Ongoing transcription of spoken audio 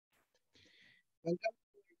Welcome.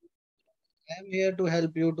 I am here to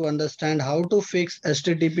help you to understand how to fix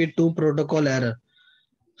HTTP2 protocol error.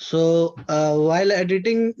 So while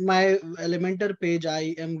editing my Elementor page,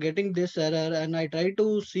 I am getting this error and I try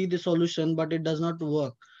to see the solution, but it does not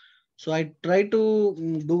work. So I try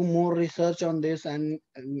to do more research on this and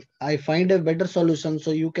I find a better solution. So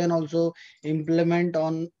you can also implement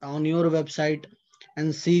on your website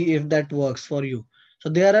and see if that works for you. So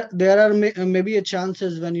maybe a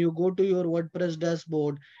chances when you go to your WordPress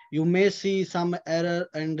dashboard, you may see some error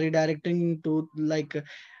and redirecting to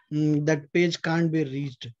that page can't be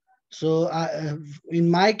reached. So in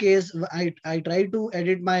my case, I try to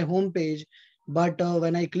edit my home page, but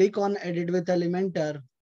when I click on edit with Elementor,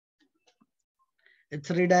 it's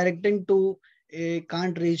redirecting to a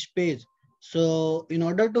can't reach page. So in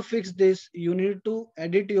order to fix this, you need to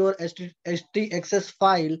edit your htaccess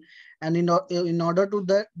file, and in order to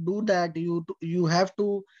do that, you have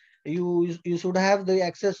to you should have the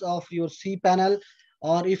access of your cpanel,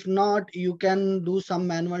 or if not, you can do some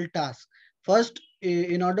manual task. First,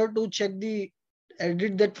 in order to check the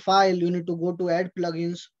edit that file, you need to go to add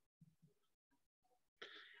plugins,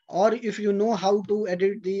 or if you know how to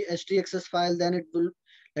edit the htaccess file, then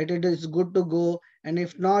it is good to go. And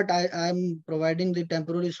if not, I'm providing the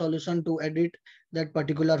temporary solution to edit that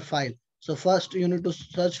particular file. So first you need to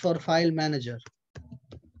search for file manager.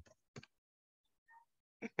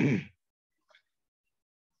 And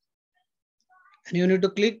you need to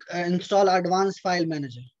click install advanced file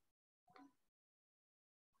manager.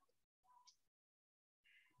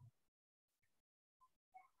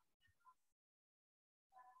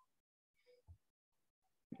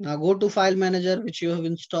 Now go to file manager which you have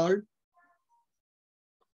installed.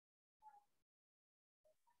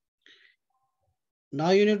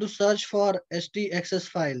 Now you need to search for htaccess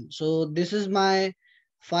file. So this is my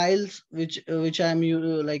files which I'm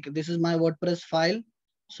like this is my WordPress file.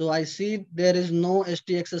 So I see there is no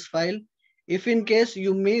htaccess file. If in case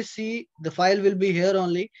you may see the file will be here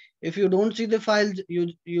only. If you don't see the files,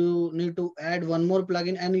 you need to add one more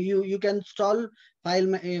plugin, and you can install file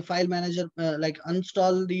manager, like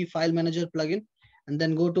uninstall the file manager plugin and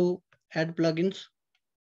then go to add plugins.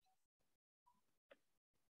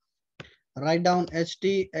 Write down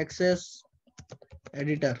htaccess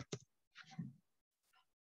editor.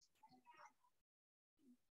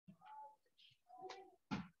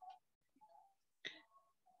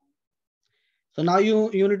 So now you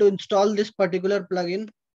need to install this particular plugin,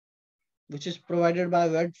 which is provided by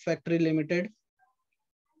Web Factory Limited.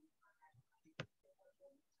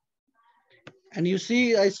 And you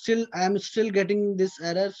see, I am still getting this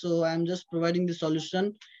error. So I'm just providing the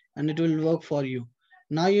solution and it will work for you.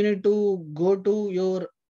 Now you need to go to your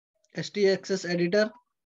htaccess editor.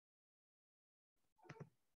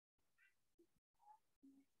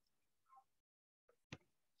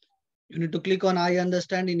 You need to click on I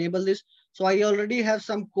understand, enable this. So I already have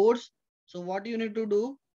some codes. So what you need to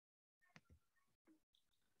do,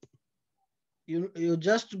 you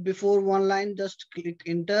just before one line, just click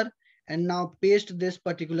enter and now paste this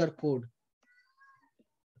particular code.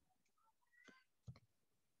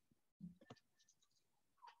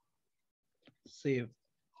 Save.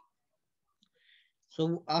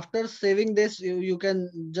 So after saving this, you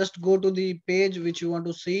can just go to the page which you want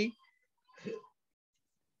to see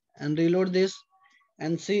and reload this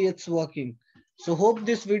and see it's working. So hope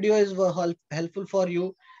this video is helpful for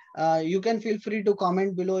you. You can feel free to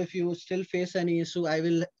comment below if you still face any issue. I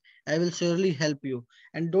will surely help you.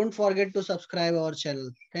 And don't forget to subscribe our channel.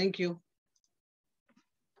 Thank you.